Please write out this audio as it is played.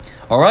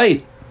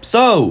Alright,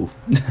 so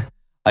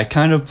I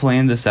kind of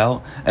planned this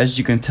out. As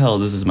you can tell,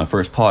 this is my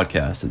first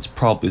podcast. It's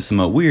probably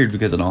somewhat weird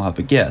because I don't have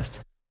a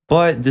guest,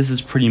 but this is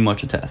pretty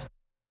much a test.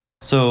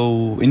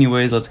 So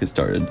anyways, let's get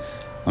started.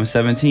 I'm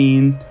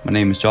 17, my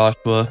name is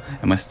Joshua,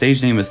 and my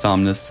stage name is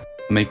Somnus.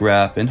 I make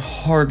rap and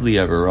hardly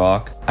ever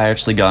rock. I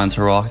actually got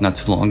into rock not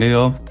too long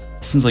ago,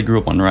 since I grew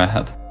up on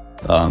rap.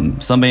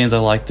 Some bands I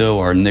like though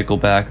are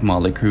Nickelback,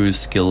 Motley Crue,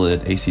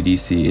 Skillet,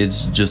 AC/DC.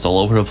 It's just all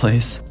over the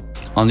place.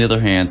 On the other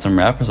hand, some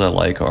rappers I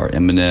like are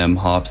Eminem,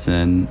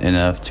 Hobson,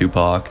 NF,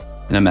 Tupac,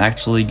 and I'm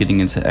actually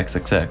getting into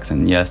XXX,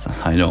 and yes,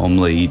 I know I'm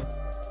late.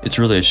 It's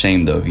really a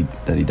shame though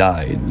that he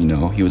died,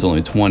 he was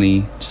only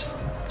 20,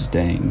 just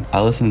dang. I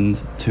listened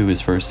to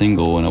his first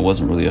single and I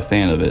wasn't really a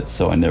fan of it,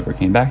 so I never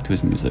came back to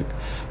his music.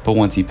 But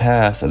once he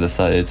passed, I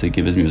decided to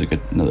give his music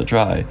another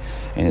try,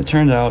 and it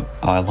turned out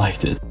I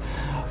liked it.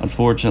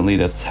 Unfortunately,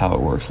 that's how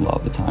it works a lot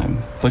of the time.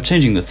 But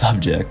changing the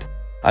subject,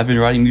 I've been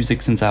writing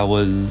music since I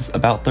was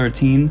about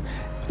 13.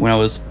 When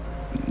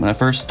I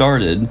first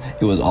started,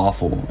 it was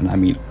awful, and I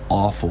mean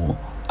awful.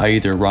 I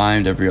either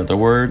rhymed every other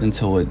word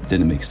until it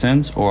didn't make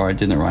sense, or I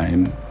didn't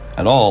rhyme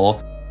at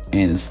all,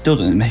 and it still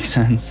didn't make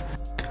sense.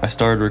 I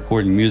started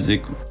recording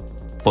music,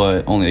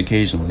 but only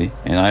occasionally,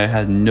 and I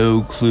had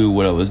no clue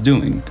what I was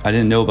doing. I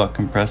didn't know about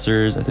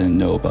compressors, I didn't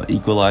know about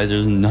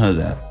equalizers, none of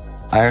that.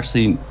 I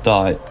actually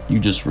thought you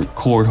just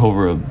record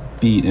over a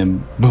beat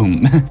and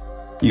boom.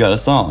 You got a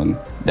song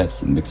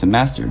that's mixed and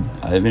mastered.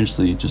 I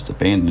eventually just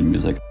abandoned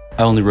music.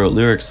 I only wrote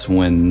lyrics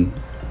when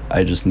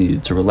I just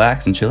needed to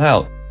relax and chill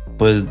out.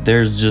 But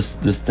there's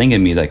just this thing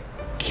in me that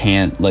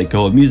can't let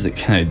go of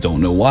music, and I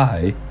don't know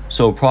why.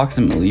 So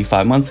approximately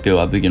 5 months ago,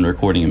 I began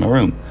recording in my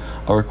room.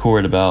 I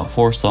recorded about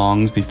 4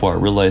 songs before I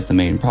realized the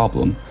main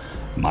problem: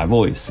 my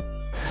voice.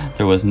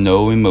 There was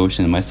no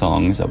emotion in my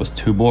songs. I was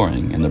too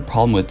boring, and the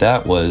problem with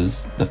that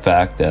was the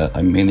fact that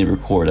I mainly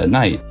record at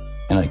night,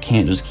 and I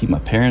can't just keep my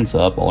parents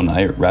up all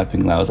night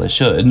rapping loud as I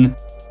should.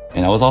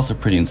 And I was also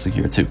pretty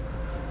insecure too,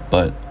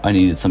 but I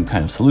needed some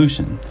kind of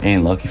solution.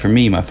 And lucky for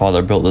me, my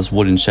father built this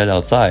wooden shed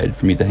outside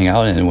for me to hang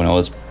out in when I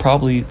was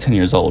probably 10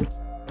 years old.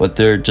 But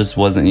there just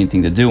wasn't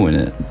anything to do in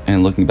it,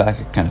 and looking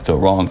back, I kind of feel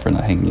wrong for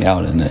not hanging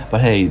out in it.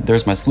 But hey,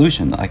 there's my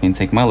solution. I can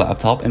take my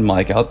laptop and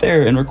mic out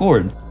there and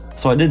record.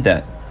 So I did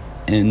that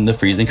in the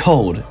freezing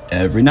cold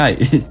every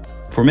night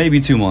for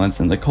maybe 2 months,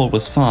 and the cold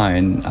was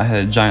fine. I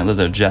had a giant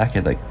leather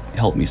jacket that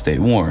helped me stay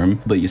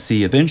warm, but you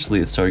see,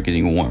 eventually it started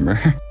getting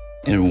warmer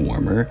and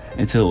warmer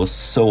until it was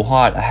so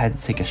hot I had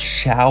to take a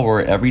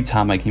shower every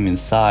time I came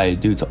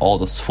inside due to all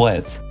the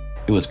sweats.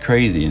 It was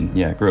crazy and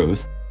yeah,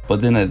 gross.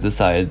 But then I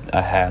decided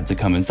I had to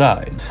come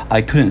inside.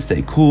 I couldn't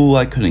stay cool,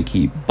 I couldn't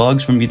keep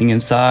bugs from getting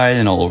inside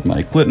and all over my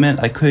equipment.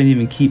 I couldn't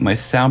even keep my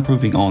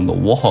soundproofing on the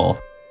wall.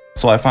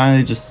 So I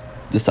finally just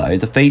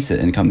decided to face it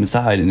and come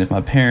inside, and if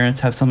my parents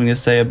have something to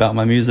say about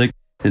my music,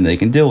 then they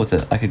can deal with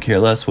it. I could care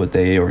less what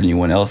they or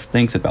anyone else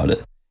thinks about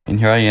it. And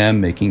here I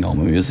am making all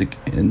my music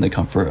in the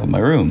comfort of my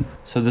room.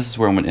 So this is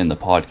where I'm going to end the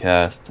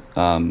podcast.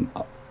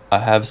 I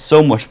have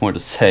so much more to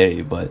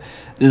say, but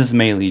this is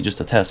mainly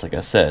just a test, like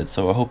I said.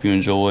 So I hope you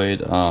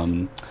enjoyed.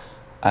 I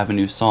have a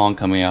new song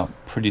coming out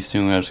pretty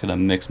soon. I'm just going to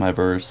mix my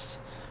verse.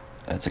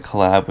 It's a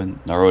collab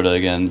with Naroda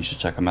again. You should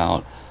check them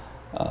out.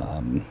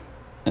 And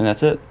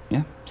that's it.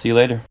 Yeah, see you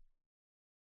later.